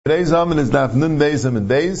Today's Amen is Daf Nun Beis and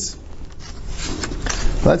Beis.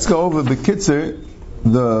 Let's go over the Kitzer,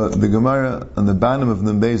 the Gemara on the bottom of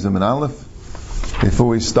Nun Beis and Aleph before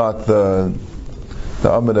we start the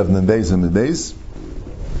Amud of Nun Beis and Beis.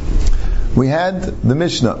 We had the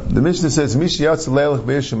Mishnah. The Mishnah says, "Mish yatz leilach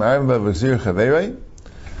be'ishim arba v'zir chaverei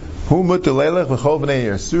hu muter leilach v'chol b'nei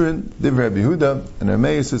yasurin divrei Rabbi Yehuda." And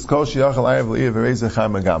Rameir says, "Kol shiachal arba v'leir v'reizah char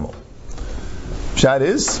magamol." Pshat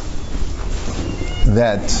is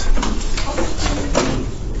that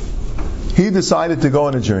he decided to go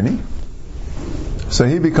on a journey, so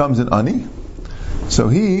he becomes an ani, so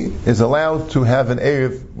he is allowed to have an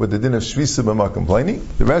erev with the din of shvisa b'makom pleni.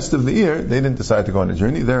 The rest of the year, they didn't decide to go on a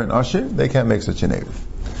journey, they're an usher, they can't make such an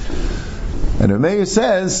erev. And Rameir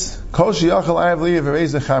says, Kol shiachal arav liyav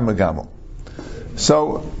v'reizah char magamol.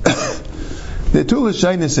 So, the two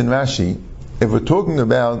l'shaynis in Rashi, if we're talking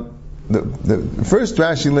about the first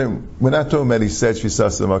Rashi, we're not talking about he said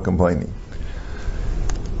Shvisas Makom Pleni.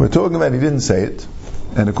 We're talking about he didn't say it.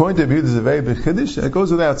 And according to Rabbi Yehuda, it's a very big chiddush. It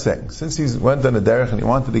goes without saying. Since he went on a derech and he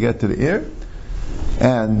wanted to get to the ear,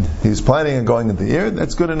 and he's planning on going into the ear,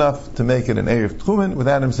 that's good enough to make it an erev tchumen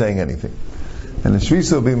without him saying anything. And the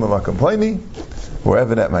Shvisa will be Makom Pleni,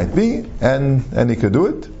 wherever that might be, and he could do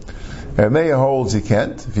it. Rameir holds he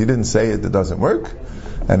can't. If he didn't say it, it doesn't work.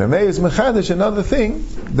 And Rameir is mechadish another thing,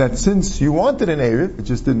 that since you wanted an erev, it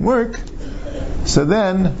just didn't work, so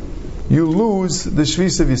then you lose the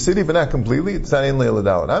shvis of your city, but not completely. It's not in leil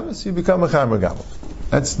adal amis. You become a chamer gamal.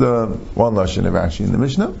 That's the one lashon of Rashi in the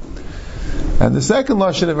Mishnah. And the second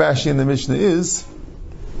lashon of Rashi in the Mishnah is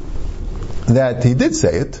that he did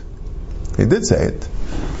say it. He did say it,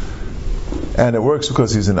 and it works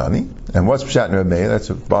because he's an ani. And what's pshat in Rameir? That's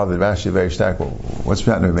what bothered Rashi very stark. Well, what's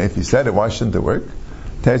pshat in Rameir? If he said it, why shouldn't it work?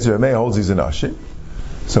 Teitz Rameir holds he's an usher.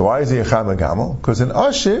 So why is he a chamer gamal? Because an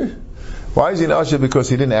usher. Why is he an usher? Because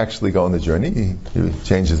he didn't actually go on the journey. He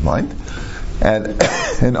changed his mind. And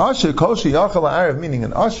an usher, kol sheyachal ha'arev, meaning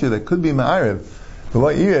an usher that could be ma'arev,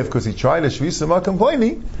 v'lo erev, because he tried a shvisa makom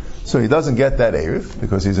pleni, so he doesn't get that erev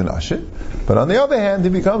because he's an usher. But on the other hand,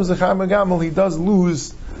 he becomes a chamer gamal. He does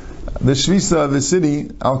lose the shvisa of the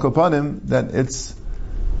city al kopanim, that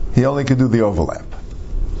he only could do the overlap.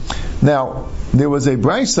 Now there was a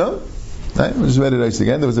brisa. Right? We just read it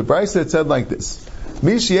again. There was a brisa that said like this: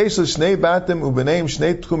 Mi sheyesh l'shnei batim u'b'neim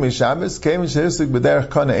shnei tchumei Shabbos keim shehirsik b'derech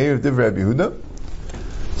kana erev divrei Rabbi Yehuda.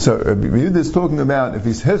 So Rabbi Yehuda is talking about if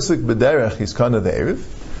he's hirsik b'derech, he's kana the erev.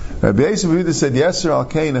 Rabbi Yehuda said, Yeser al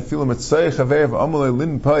kain afilu mitzayich haverev amalei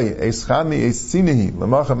lin pai eis chami eis tzinihi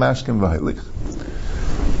l'macha mashkem v'hailich.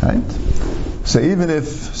 Right?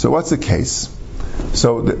 So what's the case?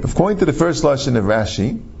 So according to the first lashon of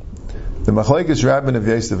Rashi, the Machlekes Rabbi of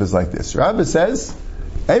Yosef is like this. Rabbi says,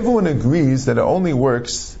 everyone agrees that it only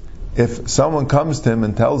works if someone comes to him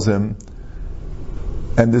and tells him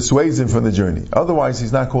and dissuades him from the journey. Otherwise,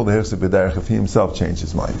 he's not called a hirsik b'derech if he himself changed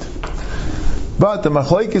his mind. But the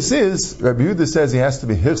Machlekes is, Rabbi Yehuda says he has to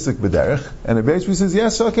be hirsik b'derech, and Rabbi Yosef says,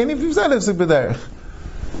 yes, okay, if he's not hirsik b'derech.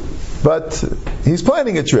 But he's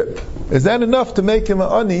planning a trip. Is that enough to make him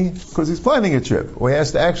an ani because he's planning a trip? Or he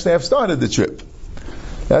has to actually have started the trip?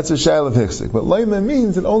 That's a shail of hirsik. But leima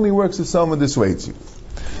means it only works if someone dissuades you.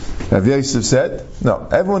 Rav Yosef said, no,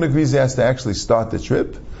 everyone agrees he has to actually start the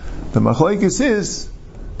trip. The machlekes is,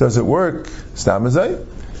 does it work stamazai,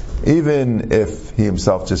 even if he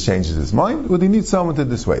himself just changes his mind, or do you need someone to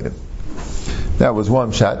dissuade him? That was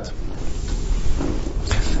one pshat.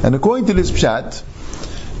 And according to this pshat,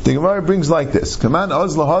 the Gemara brings like this: Kaman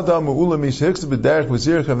az lahadam u'ulam yishhiks b'derech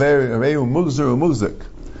v'zir chavei areu mugzer u'mugzik.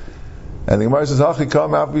 And the Gemara says, Hachi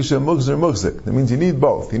kam afisha mugzer mugzik. That means you need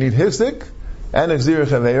both. You need hirsik and exir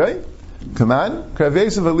chaveirei. Kaman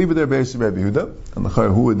kravesav aliba der beis Rabbi Yehuda. And the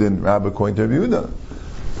Charhu din Rabbi according to Rabbi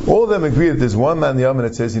Yehuda. All of them agree that there's one man the Yomer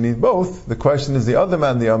that says you need both. The question is, the other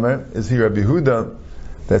man the Yomer is he Rabbi Yehuda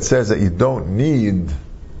that says that you don't need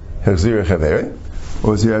exir chaveirei,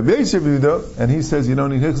 or is he Rabbi Yehuda and he says you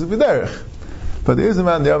don't need hirsik b'derech? But there is a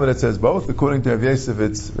man the Yomer that says both. According to Rabbi Yosef,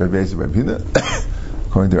 it's Rabbi Yosef Rabbi Yehuda.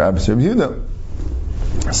 According to Rabbi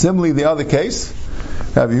Yehuda. Similarly, the other case,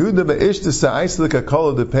 Rabbi Yehuda be'ishta sa'ais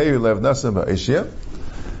l'kakol depeir levnasa ba'ishya.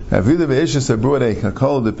 Rabbi Yehuda be'ishta sabruadei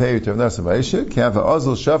kakol depeir levnasa ba'ishya. Ki have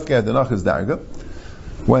ha'ozl shavke adenachas darga.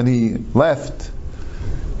 When he left,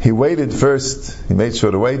 he waited first. He made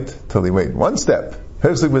sure to wait till he waited one step.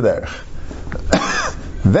 Hirsik b'derech.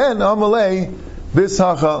 Then amalei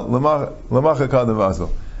bishacha l'macha kadam v'azl.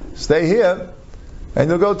 Stay here, and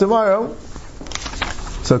you'll go tomorrow.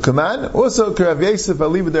 So command also Rav Yosef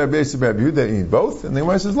aliba der Rabbi Yosef Rabbi Yehuda, you need both, and the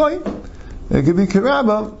Gemara says like it could be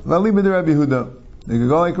Karabba aliba der Rabbi Yehuda. They could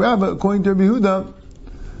go like Rabbi according to Rabbi Yehuda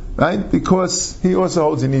right? Because he also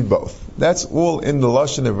holds you need both. That's all in the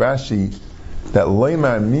Lashon of Rashi, that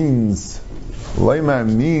Leimar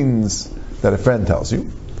means that a friend tells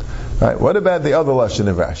you. Right? What about the other Lashon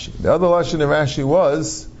of Rashi? The other Lashon of Rashi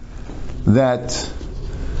was that,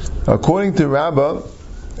 according to Rabbah,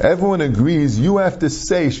 everyone agrees you have to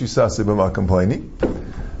say Shisase b'makom pleni.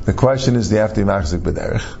 The question is, do you have to be machzik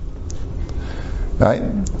b'derech? Right?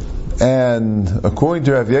 And according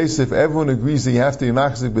to Rav Yosef, everyone agrees that you have to be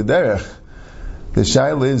machzik b'derech. The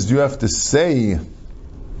shaila is, do you have to say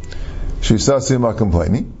Shisase b'makom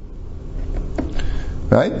pleni?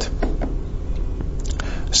 Right?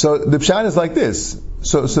 So the pshat is like this.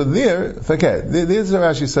 So there, okay, this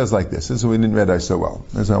Rashi says like this. This is what we didn't read so well.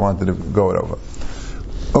 This is what I wanted to go it over.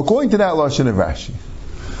 According to that Lashon of Rashi,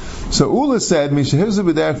 so Ula said, "Mishahivzu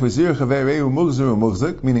b'derech v'zir chavereu mugzur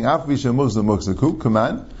u'mugzik," meaning af v'isha mugzur mugziku.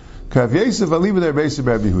 Command, Rav Yosef ali b'der beisib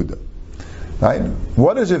Rabbi Yehuda. Right?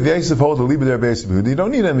 What does Rav Yosef hold ali b'der beisib Yehuda? You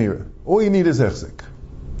don't need amira. All you need is hechzik.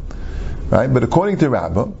 Right? But according to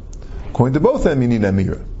Rabbah, according to both of them, you need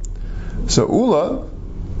amira. So Ula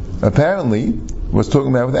apparently was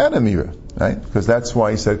talking about without amira, right? Because that's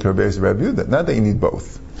why he said Rav Yosef Rabbi Yehuda. Not that you need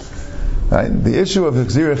both. Right? The issue of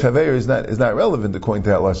Chzira Chaver is not relevant according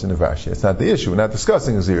to that Lashon of Rashi. It's not the issue. We're not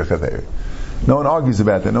discussing Chzira Chaver. No one argues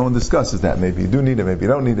about that. No one discusses that. Maybe you do need it, maybe you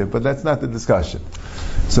don't need it, but that's not the discussion.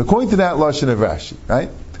 So according to that Lashon of Rashi, right?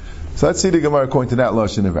 So let's see the Gemara according to that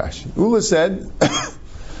Lashon of Rashi. Ula said,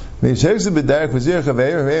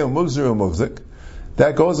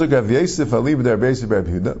 that goes like Rav Yosef Ali b'der beisib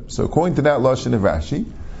Rabbi Yehuda. So according to that Lashon of Rashi,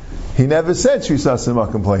 he never said Shisase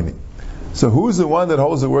b'makom pleni. So who's the one that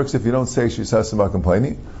holds it works if you don't say Shisase b'makom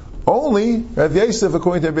pleni? Only Rav Yosef,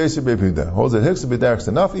 according to Rav Yosef Rabbi Yehuda, holds it hiksa b'derech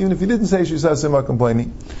enough, even if you didn't say Shisase b'makom pleni.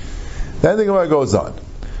 Then the Gemara goes on.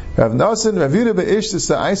 Rav Nasan, Rav Yehuda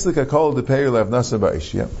be'ishtasa aislik hakol depeir Rav Nasan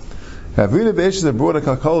ba'ishya. Rav Yehuda be'ishtasa brought a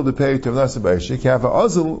hakol depeir to Rav Nasan ba'ishya. Ki have a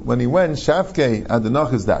azul, when he went, shafkei ad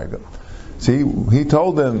denachas darga. So he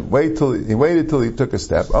told them, he waited till he took a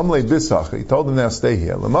step. Amlei bisach, he told them, now stay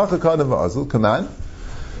here. L'macha kadam v'azul, come on.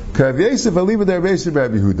 Rav Yosef ali b'der beisib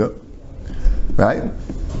Rabbi Yehuda. Right?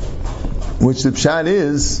 Which the pshat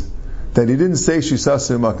is that he didn't say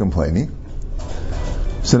Shisase b'makom pleni.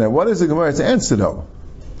 So now what is the Gemara's answer though?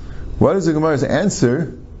 What is the Gemara's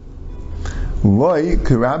answer? Loi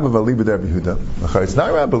k'Rabbi ali b'der Yehuda. It's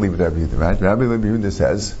not Rabbi ali b'der Yehuda, right? Rabbi ali b'der Yehuda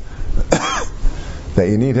says that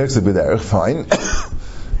you need hechsed b'derech, fine,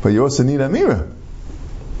 but you also need amira.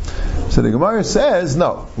 So the Gemara says,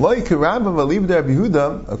 no, like Rabbi Aliv Rabbi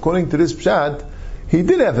Yehuda, according to this pshat, he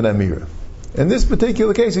did have an amira. In this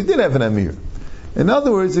particular case, he did have an amira. In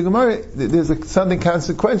other words, the Gemara, there's something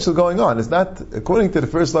consequential going on. It's not, according to the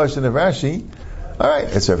first Lashon of Rashi, alright,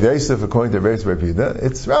 it's Rav Yosef according to Rabbi Yehuda,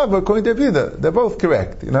 it's Rabbi according to Rabbi Yehuda. They're both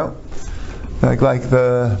correct, you know. Like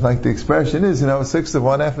the expression is, 6 of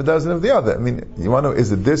one, half a dozen of the other. I mean, you want to know,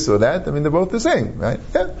 is it this or that? I mean, they're both the same, right?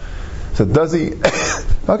 Yeah. So does he,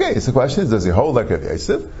 okay, so the question is, does he hold like Rav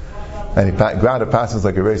Yosef? And he grounded passes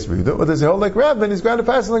like a Rav Yehuda? Or does he hold like Rav and he's grounded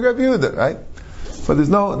passes like Rav Yehuda, right? But there's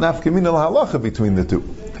no nafkamina halacha between the two.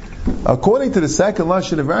 According to the second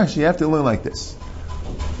Lashon of Rashi, you have to learn like this.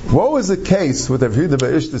 What was the case with Rav Yehuda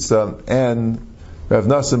Be'ishtasa and Rav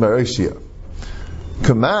Nasan Ba'ishya?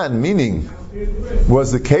 Command, meaning,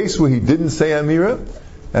 was the case where he didn't say Amira,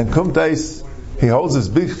 and Kumtais, he holds this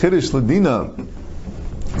big Chiddush Ladina,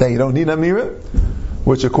 that you don't need Amira,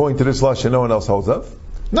 which according to this Lashon no one else holds up?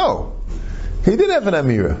 No. He did have an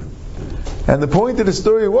Amira. And the point of the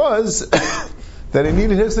story was that he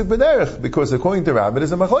needed Hifzik B'derech, because according to Rabbi,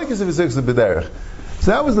 there's a machlokes of Hifzik B'derech.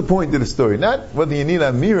 So that was the point of the story. Not whether you need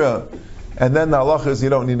Amira, and then the halacha is you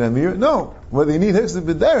don't need Amira. No. Whether you need Hifzik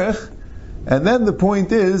B'derech, and then the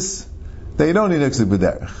point is that you don't need Hifzik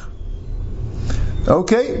B'derech.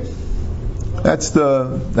 Okay? That's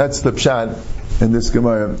the pshat in this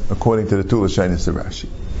Gemara, according to the two Lashonos of Rashi.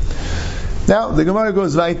 Now, the Gemara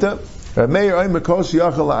goes weiter.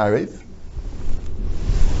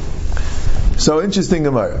 So, interesting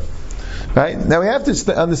Gemara. Right? Now, we have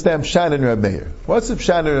to understand pshat in Reb Meir. What's the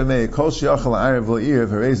pshat in Reb Meir? Kol sheyachal ha'arev l'ir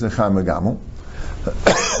v'reis necham megamel.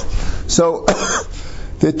 So,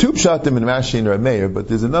 there are two pshatim in Rashi and Reb Meir, but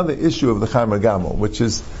there's another issue of the cham megamel, which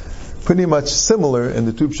is pretty much similar in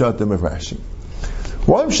the two pshatim of Rashi.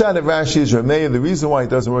 One pshat of Rashi is Reb Meir. The reason why it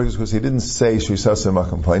doesn't work is because he didn't say Shisase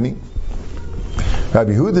b'makom pleni.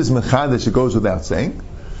 Rabbi Yehuda's mechadash, it goes without saying.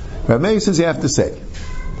 Reb Meir says you have to say.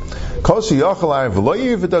 Kol sheyachal ha'arev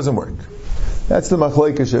l'ir, if it doesn't work. That's the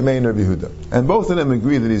machlokes Reb Meir and Rabbi Yehuda. And both of them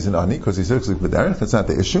agree that he's an ani, because he's hikzik b'derech. That's not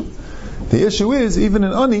the issue. The issue is, even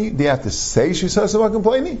in Ani, do you have to say Shisasa Makom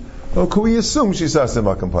Pleni? Or can we assume Shisasa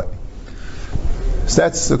Makom Pleni? So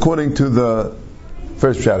that's according to the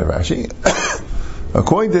first Pshat of Rashi.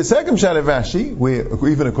 According to the second Pshat of Rashi,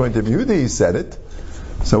 even according to Yehuda, he said it.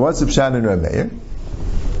 So what's the Pshat in Rav Meir?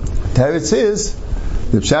 Teretz is,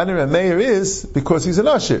 the Pshat in Rav Meir is because he's an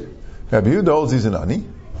Asher. Rabbi Yehuda holds he's an Ani,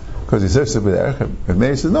 because he says Rav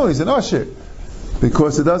Meir says no, he's an Asher,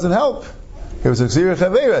 because it doesn't help. It was a Gzira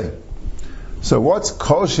Chaveirei. So what's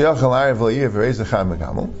Kol Sheach Al-Arav L'Yiv Reizah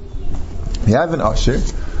Megamel? You have an Asher,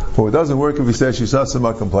 well, it doesn't work if he says Shisasa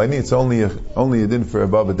Makom Pleni. It's only a din for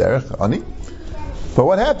above a derech, Ani. But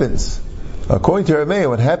what happens? According to Rav Meir,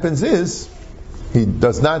 what happens is, he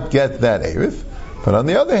does not get that Erev, but on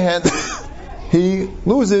the other hand, he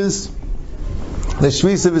loses the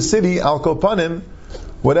Shvis of his city, Al Kol Panim,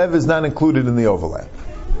 whatever is not included in the overlap.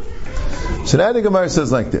 So now the Gemara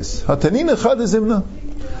says like this, Hatanina Chad Zimna.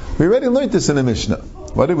 We already learned this in the Mishnah.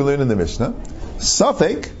 What did we learn in the Mishnah?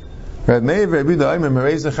 Safek, Rav Meir Rabbi Daim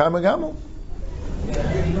Mereizah Chamagamel.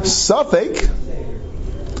 Safek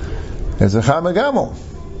is a Chamagamel.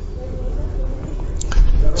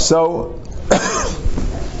 So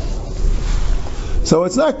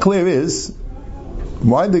it's not clear is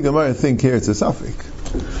why the Gemara think here it's a Safek.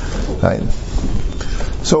 Right?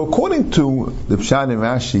 So according to the Pshat in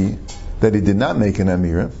Rashi that he did not make an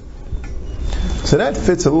Amira, so that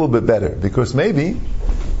fits a little bit better, because maybe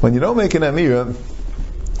when you don't make an Amira,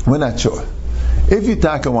 we're not sure. If you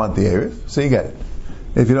taka want the Erev, so you get it.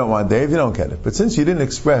 If you don't want the Erev, you don't get it. But since you didn't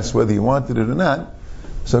express whether you wanted it or not,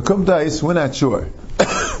 so kum dais, we're not sure.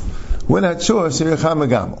 We're not sure, so you're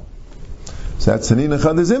Chamagamel. So that's Tanina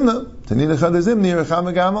Chadazimna. Tanina Chadazimna, you're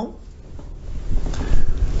Chamagamel.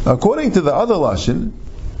 According to the other Lashon,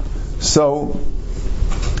 so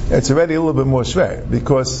it's already a little bit more schwer,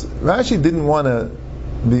 because Rashi didn't want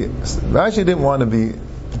to be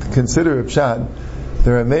consider a pshat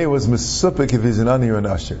the Rav Meir was mesupik if he's an ani or an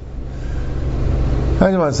asher. How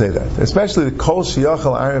do you want to say that? Especially the kol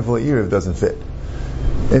shiachal arav le'irav doesn't fit.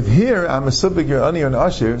 If here I'm mesupik you're ani or an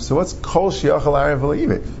asher, so what's kol shiachal arav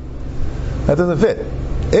le'irav? That doesn't fit.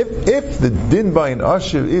 If the din by an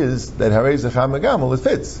asher is that harei zecham megamel, it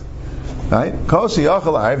fits. Right? Kol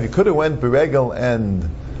shiachal arav, you could have went beregel and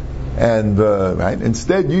right.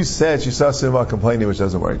 Instead, you said Shisasa complaining, which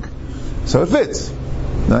doesn't work, so it fits.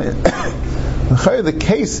 Right? The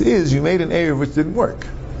case is you made an Erev which didn't work,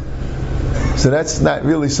 so that's not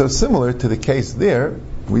really so similar to the case there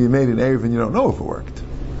where you made an Erev and you don't know if it worked.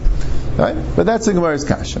 Right? But that's the Gemara's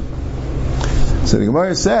kasha. So the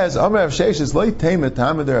Gemara says, Amar Rav Sheshes loy teimet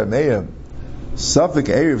tamid Rameya Safek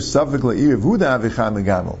Erev Safek le'Erev Huda avicham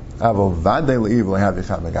megamel Aval vadei le'Erev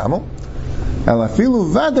le'avicham megamel. Elafilu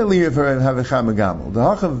vada li'erev havicham megamel.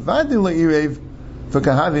 Da'achav vada li'erev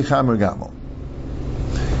v'kahavicham megamel.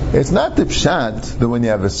 It's not the pshat that when you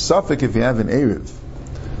have a suffix, if you have an erev,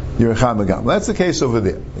 you're a cham megamel. That's the case over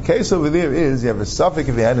there. The case over there is you have a suffix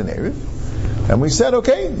if you had an erev, and we said,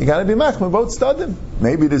 okay, you got to be machmer both stadim.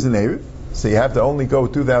 Maybe there's an erev, so you have to only go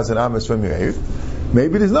 2,000 amos from your erev.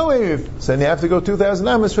 Maybe there's no erev, so then you have to go 2,000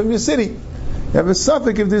 amos from your city. You have a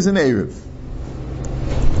suffix if there's an erev.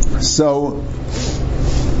 So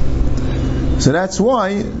that's why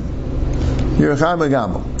you're a cham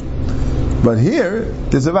megamel. But here,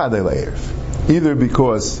 there's a vadei le'erev. Either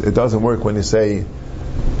because it doesn't work when you say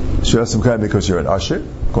Shirasim Khan because you're an usher,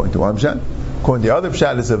 according to one pshat. According to the other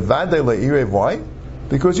pshat, it's a vadei le'erev. Why?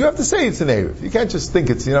 Because you have to say it's an erev. You can't just think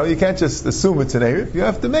it's, you can't just assume it's an erev. You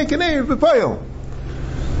have to make an erev b'payil.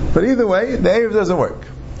 But either way, the erev doesn't work.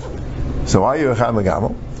 So are you a cham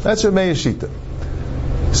megamel? That's your Meir Shita.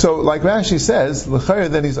 So, like Rashi says, l'chayr,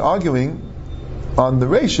 then he's arguing on the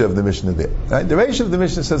ratio of the Mishnah there. Right? The ratio of the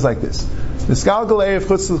Mishnah says like this: Niskalgal erev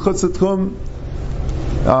chutz l'tchum,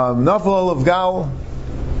 nafal of gal,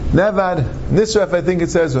 nevad nisraf. I think it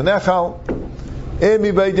says v'nechal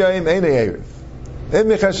imi b'yayim ein erev,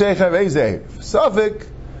 imi chashecha reiz erev. Safek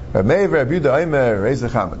Rav Meir Rav Yehuda Aimer reiz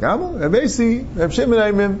cham megamel. Rav Meisi Rav Shimon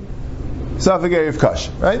Aimer safek erev kash.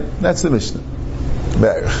 Right? That's the Mishnah.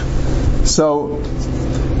 Berich. So,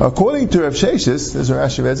 according to Rav Sheshes, there's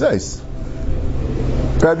Rashi Vezais.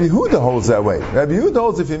 Rabbi Yehuda holds that way. Rabbi Yehuda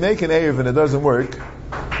holds if you make an Erev and it doesn't work,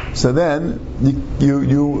 so then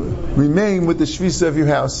you remain with the Shvisa of your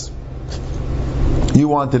house. You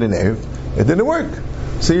wanted an Erev, it didn't work.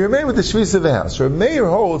 So you remain with the Shvisa of the house. Rabbi Meir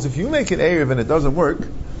holds if you make an Erev and it doesn't work,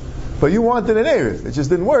 but you wanted an Erev, it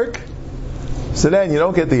just didn't work, so then you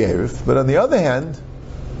don't get the Erev. But on the other hand,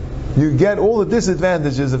 you get all the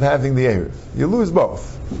disadvantages of having the Erev. You lose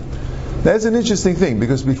both. That's an interesting thing,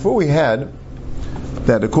 because before we had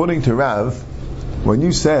that according to Rav, when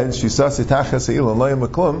you said Shisas Itachas Eilan Lo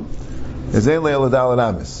Yamaklum, is Ein Le'el Adal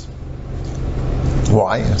Amis.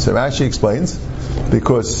 Why? So Rashi explains,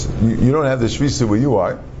 because you don't have the Shvisa where you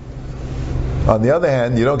are. On the other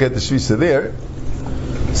hand, you don't get the Shvisa there,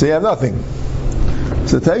 so you have nothing.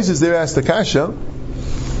 So Taisus there asked the Kasha,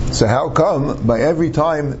 so how come by every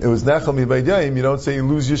time it was Nechel Mibaydayim, you don't say you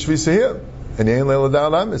lose your Shvisa here? And you ain't Le'el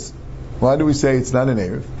Adal Amis. Why do we say it's not an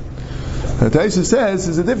Erev? Taisus says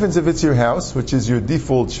there's a difference if it's your house, which is your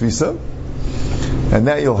default Shvisa, and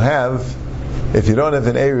that you'll have, if you don't have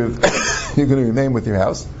an Erev, you're going to remain with your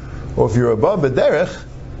house. Or if you're above B'derech,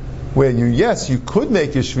 where you could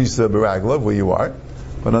make your Shvisa Baraglav where you are,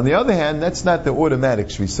 but on the other hand, that's not the automatic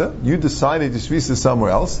Shvisa. You decided to Shvisa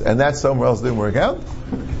somewhere else, and that somewhere else didn't work out,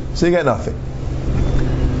 so you get nothing.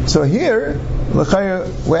 So here,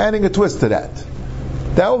 we're adding a twist to that.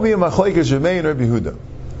 That will be a Machlekes Meir and Rabbi Yehuda,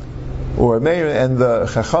 or Meir and the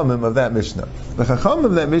Chachamim of that Mishnah. The Chachamim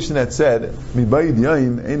of that Mishnah that said, Mibayid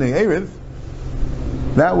Yaim Einei Erev,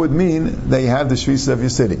 that would mean that you have the Shvisa of your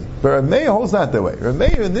city. But Rav Meir holds not that way. Rav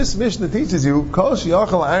Meir in this Mishnah teaches you, Kol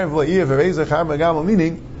Shiachal Arev La'ir V'Reizach HaMagamel,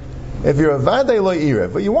 meaning, if you're a Vadei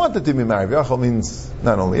La'ir, but you want it to be Ma'arev, Yachal means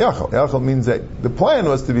not only Yachal. Yachal means that the plan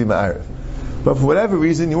was to be Ma'arev. But for whatever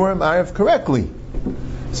reason, you weren't Ma'arev correctly.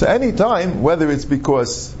 So any time, whether it's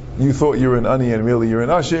because you thought you were an Ani and really you're an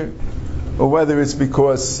Usher, or whether it's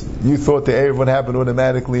because you thought the Erev would happen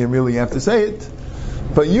automatically and really you have to say it,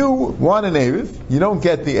 but you want an Erev, you don't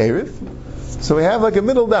get the Erev, so we have like a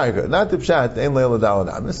middle darga, not the Pshat, Ein Le'el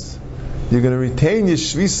Adal Amis. You're going to retain your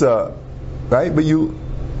Shvisa, right, but you,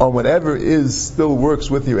 on whatever still works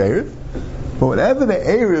with your Erev, but whatever the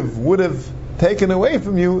Erev would have taken away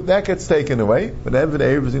from you, that gets taken away. Whatever the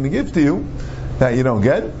Erev is going to give to you, that you don't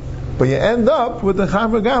get, but you end up with the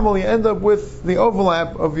Chaver Gamel, you end up with the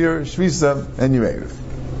overlap of your Shvisa and your Erev.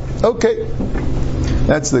 Okay,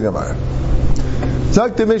 that's the Gemara.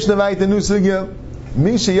 Zak the Mishnah Vayta Nusugya,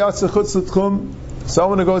 Misha Yatsa Chutz L'Tchum,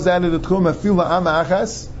 someone who goes out of the Tchum, Afila Amma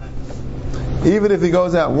Achas, even if he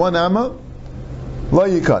goes out one Amma, Lo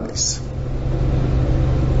Yikanis.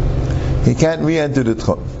 He can't re-enter the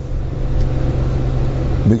Tchum,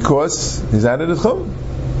 because he's out of the Tchum.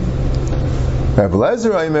 Rabbi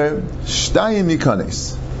Lezer Aimer, Shtayim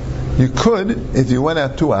Yikanis. You could, if you went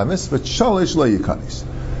out 2 Amas, but Shalish Lo Yikanis.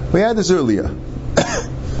 We had this earlier.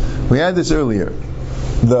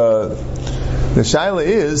 The shaila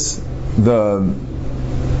is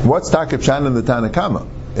what's Takib Shan in the Tanakama?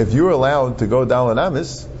 If you're allowed to go Dalan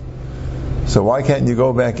Amis, so why can't you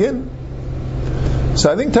go back in?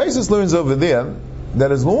 So I think Taisus learns over there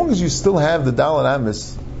that as long as you still have the Dalan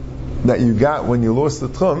Amis that you got when you lost the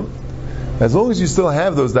Tchum, as long as you still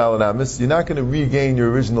have those Dalan Amis, you're not going to regain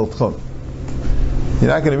your original Tchum.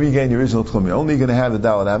 You're only going to have the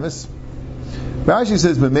Dalan Amis. Rashi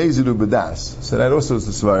says b'meizidu b'das, so that also is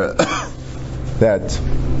the svara that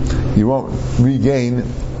you won't regain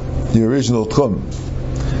the original tchum.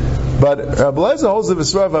 But Rabbi Lezer holds the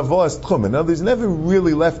svara of avolas tchum. In other words, you never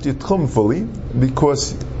really left your tchum fully,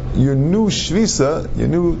 because your new shvisa, your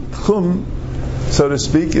new tchum, so to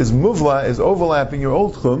speak, is muvla, is overlapping your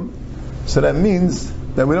old tchum. So that means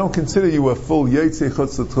that we don't consider you a full yotze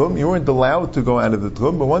chutz tchum. You weren't allowed to go out of the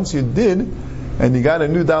tchum, but once you did, and you got a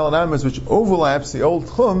new Dalan Amis which overlaps the old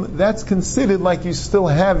Tchum, that's considered like you still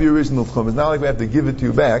have your original Tchum. It's not like we have to give it to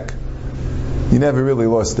you back. You never really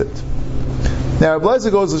lost it. Now, Rabbi Lezer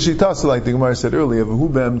goes to Shitasa, like the Gemara said earlier,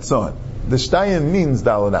 V'hu be'em tzon. The Shtayim means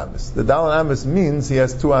Dalan Amis. The Dalan Amis means he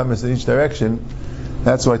has 2 Amis in each direction.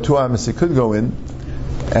 That's why 2 Amis he could go in,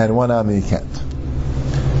 and 1 Ami he can't.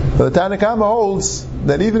 But the Tanakama holds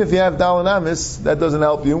that even if you have Dalan Amis, that doesn't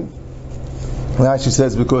help you. Rashi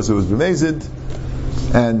says because it was b'mezid,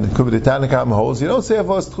 and Kubit Tanakam holds, you don't say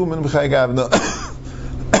Avos Tchum and B'chai Gavna.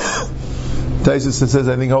 Taisus says,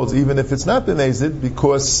 I think holds, even if it's not b'mezid,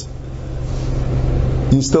 because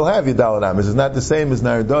you still have your Dalan Amis. It's not the same as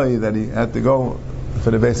Nardoi that he had to go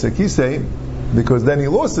for the Beis HaKisei, because then he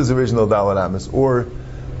lost his original Dalan Amis, or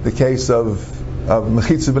the case of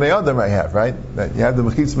Mechitz B'nei Adam I have, right? That you have the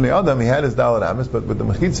Mechitz B'nei Adam, he had his Dalan Amis, but with the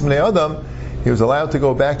Mechitz B'nei Adam, he was allowed to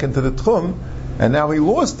go back into the Tchum, and now he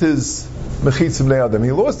lost his Mechitz B'nei Adam.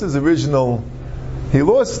 He lost his original, he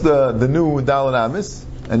lost the new Dalan Amis,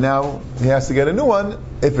 and now he has to get a new one.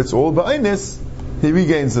 If it's all Ba'ainis, he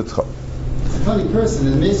regains the Tchum. It's a funny person.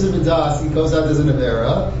 In Mesa B'das, he goes out as an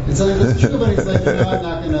Avera. It's something that's true, but he's like, I'm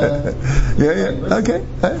not going to... Yeah. Okay.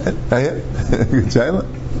 Good child.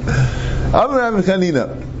 Amar Rabbi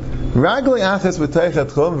Chanina. Ragli achas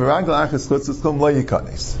v'teichat chum, v'ragli achas chutzes chum lo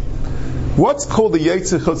yikanis. What's called the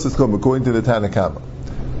Yetzer Chutzes Tchum according to the Tanakama?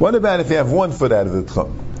 What about if you have 1 foot out of the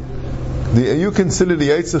Tchum? Are you considered a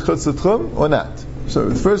Yaitse Chutz L'Tchum or not? So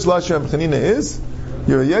the first Lashon Chanina is,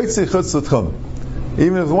 you're a Yaitse Chutz L'Tchum.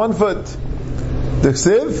 Even with 1 foot. The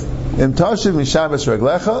Ksiv, Im Tashiv Mishabes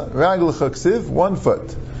Raglecha, Raglecha Ksiv, 1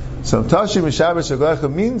 foot. So Tashiv Mishabes Raglecha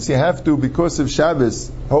means you have to, because of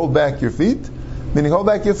Shabbos, hold back your feet, meaning hold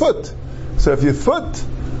back your foot. So if your foot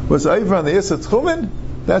was over on the Yisat Tchumen,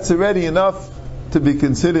 that's already enough to be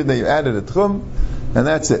considered that you added a Tchum, and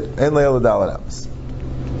that's it. En Leil Dalet Amos.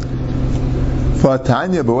 For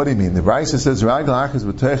Tanya, but what do you mean? The Brisa says, Ragel Achas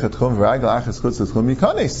B'Teich Tchum, Ragel Achas Chutz Tchum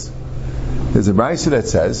Yikanis. There's a Brisa that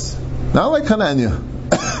says, not like Hananya,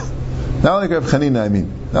 not like Rav Chanina,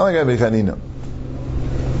 not like Rabbi Chanina.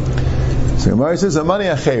 So Gemara says, Amani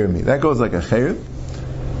Acherimi. That goes like Acherim.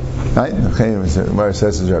 Right? Acherim, Gemara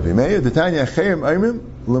says, is Rabbi Meir. The Tanya Acherim Aimim,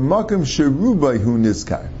 L'makim Sherubai Hu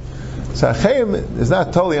Nizkar. So Acherim is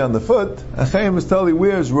not totally on the foot. Acherim is totally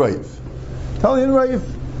where's Raiv. Totally in Raiv.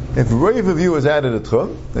 If Raiv of you is added a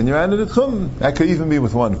Tchum, then you're added a Tchum. That could even be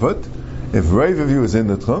with 1 foot. If Raiv of you is in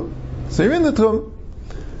the Tchum, so you're in the Tchum.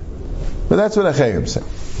 But that's what Acherim say.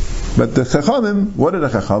 But the Chachamim, what did the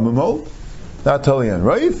Chachamim hold? Not totally on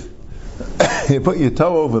Raiv. You put your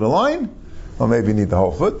toe over the line, or maybe you need the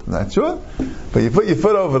whole foot, I'm not sure. But you put your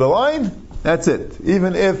foot over the line, that's it.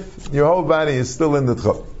 Even if your whole body is still in the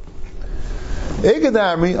Tchum.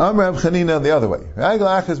 Egadami, Amr Rav Chanina the other way.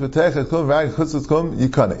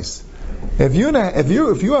 If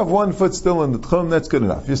you have 1 foot still in the Tchum, that's good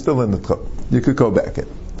enough. You're still in the Tchum. You could go back in.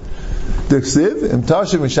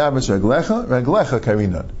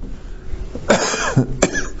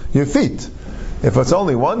 Your feet. If it's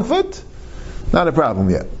only 1 foot, not a problem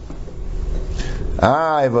yet.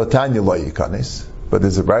 But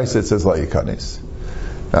there's a Brisa that says lo yikanes.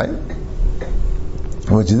 Right?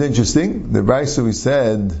 Which is interesting. The Brisa we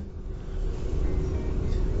said,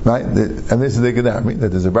 right, and this is the Gedami, that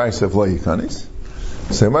there's a Brisa of lo yikanes.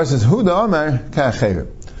 So the Brisa says, Hu da Amar ka'acherim.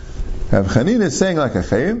 Rav Chanina is saying like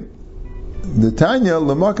acherim, the Tanya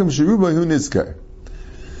l'makim sheruba hu nizkar,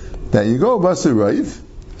 that you go basar raiv.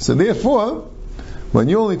 So therefore, when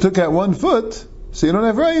you only took out 1 foot, so you don't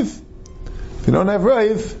have raiv. If you don't have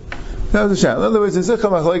raiv, that was a shot. In other words, the zichar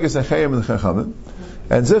machlokes acherim and chachamim,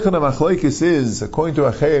 and zichar machlokes is according to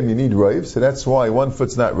acherim you need raiv, so that's why 1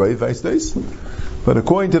 foot's not raiv, vice days. But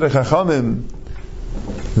according to the chachamim,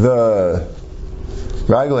 the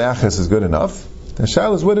ragel achas is good enough. The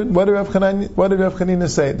shal is what did Rav Chanina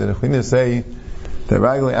say? Did Rav Chanina say that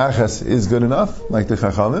Ragli Achas is good enough, like the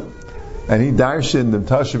Chachamim? And he darshan the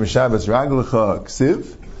Tashim Shabbos Raglecha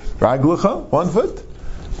Ksiv, Raglecha, 1 foot?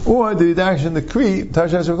 Or did he darshan the Kri,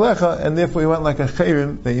 Tashim Raglecha, and therefore he went like a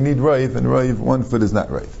Chayrim, that you need Raiv, and Raiv, 1 foot is not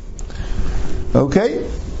Raiv. Okay?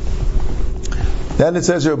 Then it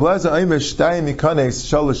says, Rablaza Aimesh Shtayim Yikanes,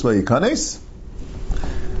 Shalosh Lo Yikanes.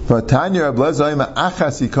 Tanya Rablaza Aimesh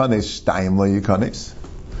Achas Yikanes, Shtayim Lo Yikanes.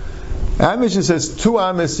 Amish says 2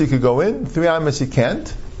 amas you could go in, 3 amas you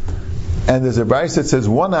can't. And there's a Brisa that says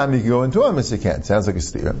 1 am you can go in, 2 amas you can't. Sounds like a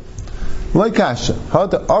stira. Like Kasha,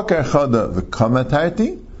 Hada Akar Chada V'Kamat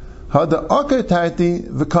Tarti, Hada Akar Tarti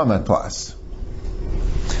V'Kamat Plus.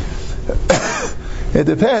 It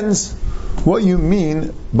depends what you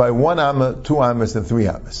mean by 1 amma, 2 amas, and 3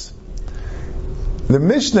 amas. The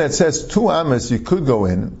Mishnah that says 2 amas you could go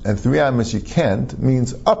in, and 3 amas you can't,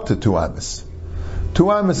 means up to 2 amas. 2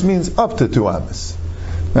 amas means up to 2 amas,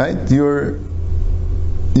 right? Your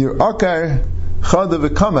akar chada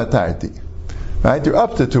v'kama tarti, right? You're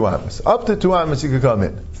up to 2 amas. Up to 2 amas you can come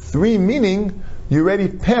in. 3 meaning you're already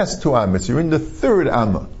past 2 amas. You're in the 3rd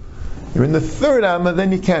amma. You're in the 3rd amma,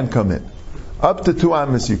 then you can't come in. Up to 2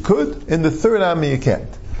 amas you could. In the 3rd amma you can't.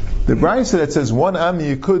 The Brisa that says 1 amma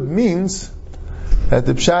you could means that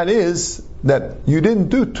the pshat is that you didn't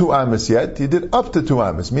do 2 amas yet, you did up to 2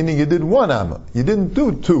 amas, meaning you did 1 amma. You didn't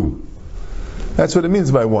do 2. That's what it means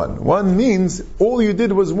by 1. 1 means all you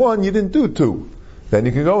did was 1, you didn't do 2. Then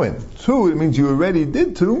you can go in. 2, it means you already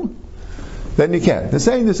did 2, then you can't. They're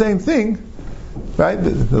saying the same thing, right?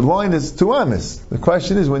 The line is 2 amas. The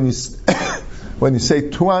question is when you when you say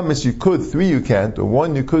 2 amas you could, 3 you can't, or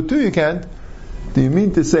 1 you could, 2 you can't, do you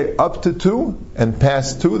mean to say up to 2 and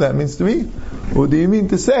past 2, that means 3? Or do you mean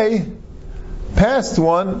to say past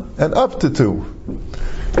 1 and up to 2?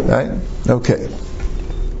 Right? Okay.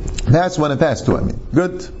 Past 1 and past 2, I mean.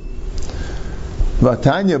 Good. But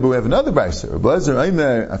Tanya, but we have another Brisa.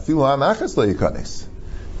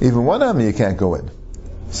 Even 1 amma you can't go in.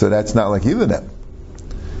 So that's not like either of them.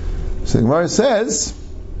 So the Gemara says,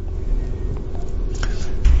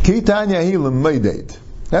 Ki Tanya hi l'maydeit.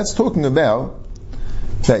 That's talking about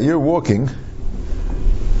that you're walking.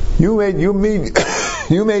 You made your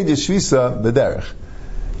shvisa b'derech.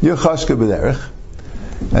 you're chashka b'derech,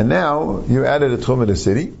 and now you're added a tchum in the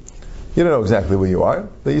city. You don't know exactly where you are,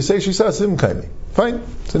 but you say shisasim kaimi. Fine.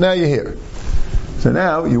 So now you're here. So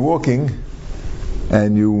now you're walking,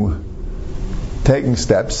 and you taking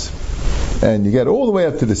steps, and you get all the way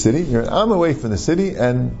up to the city. You're an am away from the city,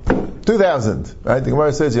 and 2,000. Right? The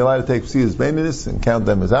Gemara says you're allowed to take psidas beininus and count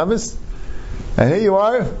them as amis. And here you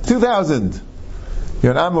are, 2,000.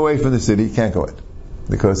 You're an am away from the city, you can't go in.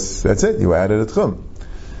 Because that's it, you added a tchum.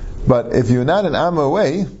 But if you're not an am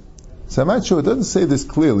away, so I'm not sure, it doesn't say this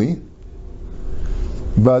clearly,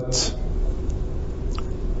 but,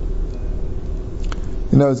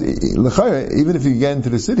 even if you get into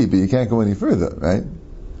the city, but you can't go any further, right?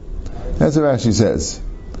 That's what Rashi says.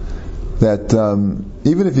 That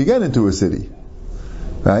even if you get into a city,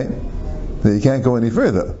 right, that you can't go any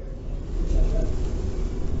further.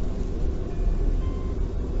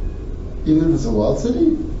 Even if it's a walled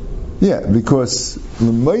city? Yeah, because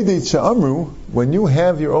when you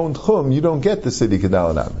have your own tchum, you don't get the city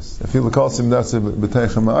kedal anamis. If you call simdasa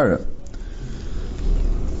b'teicha ma'ara.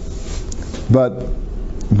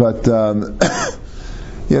 But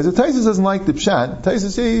yeah, the Taisus doesn't like the pshat.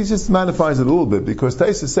 Taisus, he just magnifies it a little bit, because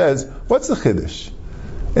Taisus says, what's the chiddush?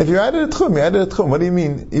 If you're added a tchum, you're added a tchum. What do you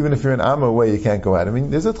mean, even if you're an amma away, you can't go out? I mean,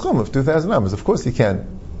 there's a tchum of 2,000 ammas. Of course you can't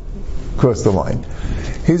cross the line.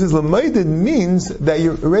 He says, L'maydid means that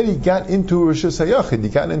you already got into Rosh Hashanah, you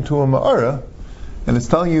got into a ma'ara, and it's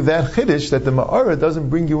telling you that chiddush, that the ma'ara doesn't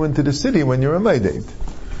bring you into the city when you're a maydid.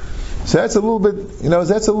 So that's a little bit,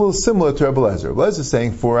 that's a little similar to Rebbe Lezer. Rebbe Lezer is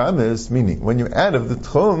saying 4 amis, meaning when you're out of the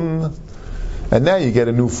tchum, and now you get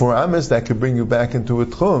a new 4 amis that could bring you back into a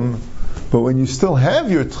tchum, but when you still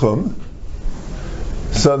have your tchum,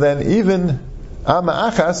 so then even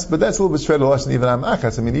Amma achas, but that's a little bit straight to Lashon, even Amma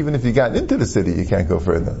achas. I mean, even if you got into the city, you can't go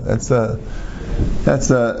further. That's a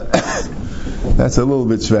little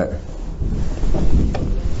bit schwer.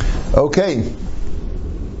 Okay.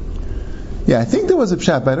 Yeah, I think there was a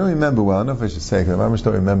pshat, but I don't remember well. I don't know if I should say it, because I just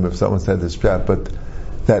don't remember if someone said this pshat, but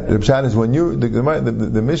that the pshat is when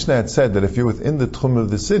the Mishnah had said that if you're within the tchum of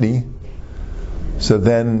the city, so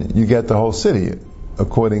then you get the whole city.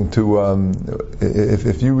 According to,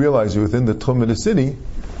 if you realize you're within the tchum of the city,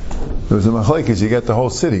 there was a machlekes, you get the whole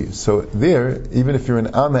city. So there, even if you're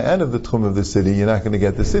an amma and of the tchum of the city, you're not going to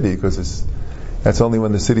get the city, because that's only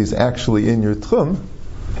when the city is actually in your tchum.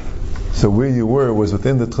 So where you were was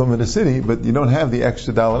within the tchum of the city, but you don't have the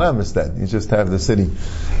extra dalan amis then. You just have the city.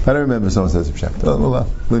 I don't remember if someone says a pshat.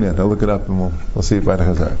 I'll look it up and we'll see it by the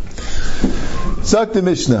Chazar. Zak the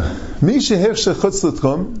Mishnah, Mi shehirshe chutz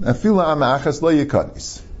l'tchum, afilu am achas lo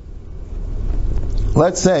yikanis.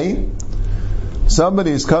 Let's say somebody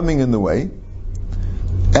is coming in the way,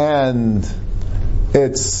 and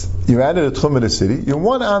you're out of the tchum of the city. You're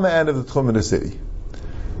one amma out of the tchum of the city,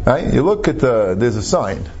 right? You look at there's a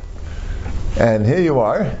sign, and here you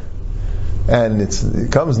are, and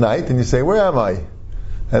it comes night, and you say, where am I?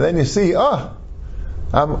 And then you see, I'm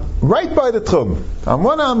right by the tchum. I'm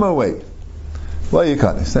one amma away. Well, you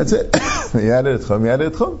can't. That's it. You added a tchum. You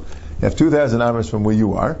have 2,000 amas from where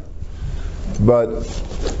you are, but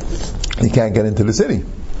you can't get into the city.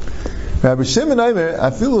 Rabbi Shimon Aimer,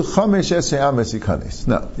 afilu chamesh esrei amas yikanis.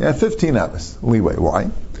 No, you have 15 amas leeway.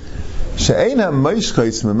 Why? She'ein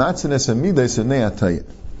ha'moishchos mematzines hamidos v'nei hatayin.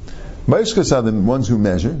 Moishchos are the ones who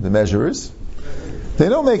measure, the measurers. They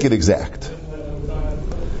don't make it exact.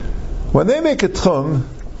 When they make a tchum,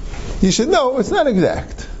 you should know it's not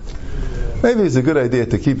exact. Maybe it's a good idea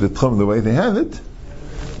to keep the tchum the way they have it,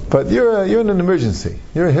 but you're in an emergency.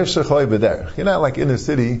 You're a hirshach loy b'derech. You're not like in a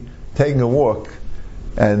city taking a walk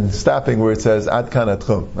and stopping where it says ad kana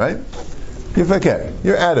tchum, right? You're fakir.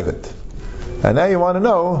 You're out of it, and now you want to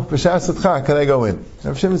know b'shas atcha, can I go in?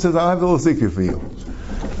 Rav Shimon says, I'll have a little secret for you.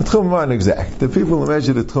 The tchum aren't exact. The people who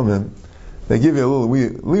measure the tchumim, they give you a little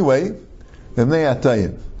leeway. V'nei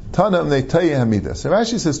atayin tana v'nei tayin hamidas. So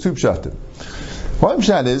Rashi says 2 pshatim. One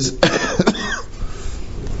pshat is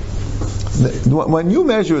when you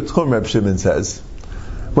measure a tchum, Reb Shimon says,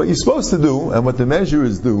 what you're supposed to do, and what the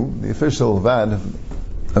measurers do, the official vad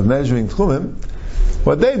of measuring tchumim,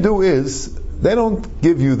 what they do is, they don't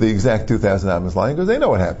give you the exact 2,000 amas line, because they know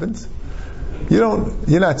what happens.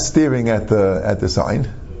 You're not staring at the sign,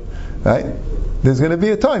 right? There's going to be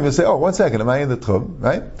a time, you'll say, 1 second, am I in the tchum,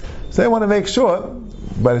 right? So they want to make sure,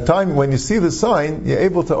 by the time when you see the sign, you're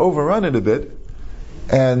able to overrun it a bit,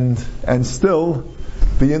 and still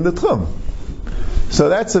be in the tchum. So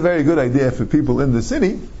that's a very good idea for people in the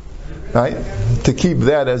city, right? To keep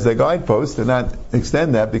that as their guidepost and not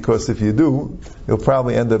extend that, because if you do, you'll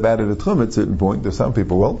probably end up out of the tchum at a certain point, or some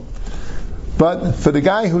people will. But for the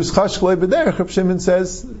guy who's chashchlei b'derech, Reb Shimon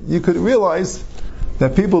says you could realize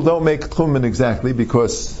that people don't make tchumen exactly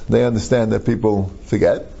because they understand that people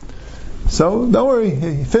forget. So don't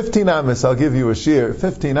worry, 15 amis, I'll give you a shear.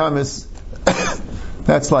 15 amis,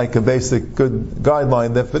 that's like a basic good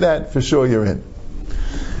guideline. That for that, for sure you're in.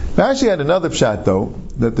 I actually had another pshat though,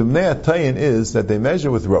 that the Bnei Atayin is that they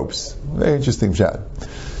measure with ropes. Very interesting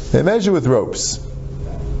pshat. They measure with ropes.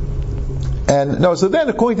 And no, so then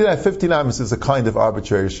according to that, 15 amis is a kind of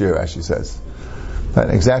arbitrary shear, as she says.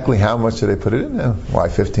 And exactly how much do they put it in? Why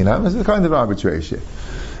 15 amis? It's a kind of arbitrary shear.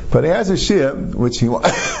 But he has a shear which he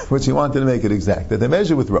wanted to make it exact, that they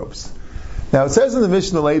measure with ropes. Now it says in the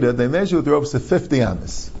Mishnah later, they measure with ropes of 50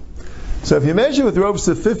 amis. So if you measure with ropes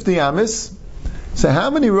of 50 amis, so how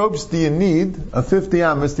many ropes do you need of 50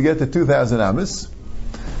 amis to get to 2,000 amis?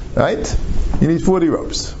 Right? You need 40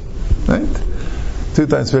 ropes. Right? 2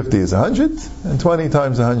 times 50 is 100, and 20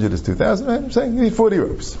 times 100 is 2,000. Right? I'm saying you need 40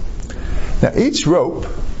 ropes. Now each rope,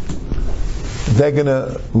 they're going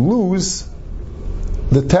to lose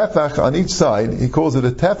the tefach on each side. He calls it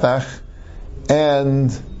a tefach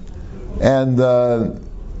and a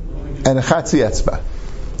chatzi etzba.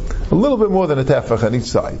 A little bit more than a tefach on each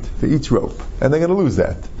side for each rope, and they're going to lose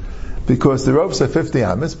that because the ropes are 50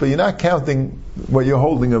 amis, but you're not counting what you're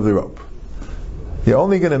holding of the rope. You're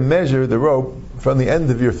only going to measure the rope from the end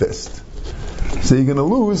of your fist. So you're going to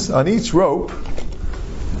lose on each rope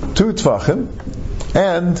 2 tfachim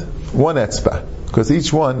and 1 etzba, because each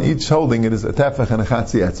holding it is a tefach and a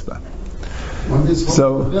chatzi etzba.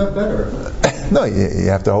 So better. No, you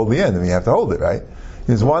have to hold the end. I mean, you have to hold it, right?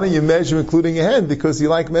 Because why don't you measure including your hand? Because you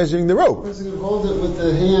like measuring the rope. Because you can hold it with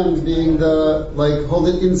the hand being hold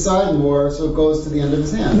it inside more so it goes to the end of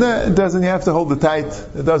his hand. No, it doesn't. You have to hold it tight.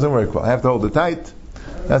 It doesn't work well. You have to hold it tight.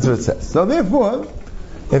 That's what it says. So therefore,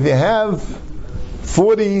 if you have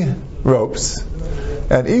 40 ropes,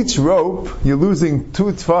 and each rope you're losing 2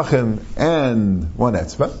 tfachim and 1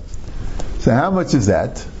 etzba, so how much is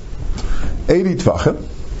that? 80 tfachim,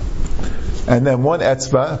 and then 1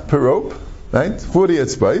 etzba per rope. Right? 40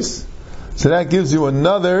 etzbais. So that gives you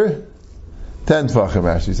another 10 tfachim,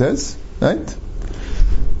 Rashi says. Right?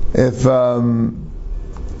 If the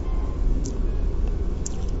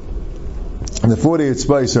 40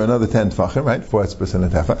 etzbais are another 10 tfachim, right? 4 etzbais and a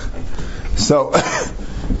tefach. So,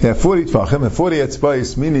 you have 40 tfachim and 40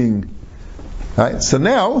 etzbais, meaning, right? So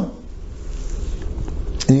now,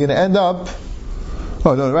 you're going to end up,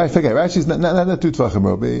 oh no, right, forget. Rashi's not 2 tfachim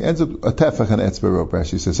rope. It ends up a tefach and etzba rope.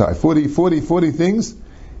 Rashi says, sorry, 40 things.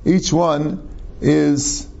 Each one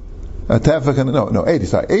is a tefach and 80.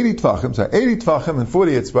 Sorry, 80 tfachim. Sorry, 80 tfachim and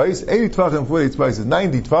 40 etzbais. 80 tfachim and 40 etzbais is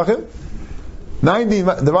 90 tfachim.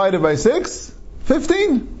 90 divided by 6,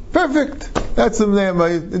 15. Perfect. That's what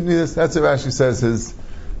Rashi says his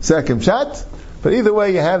second shot. But either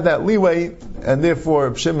way, you have that leeway, and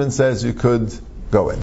therefore Shimon says you could go in.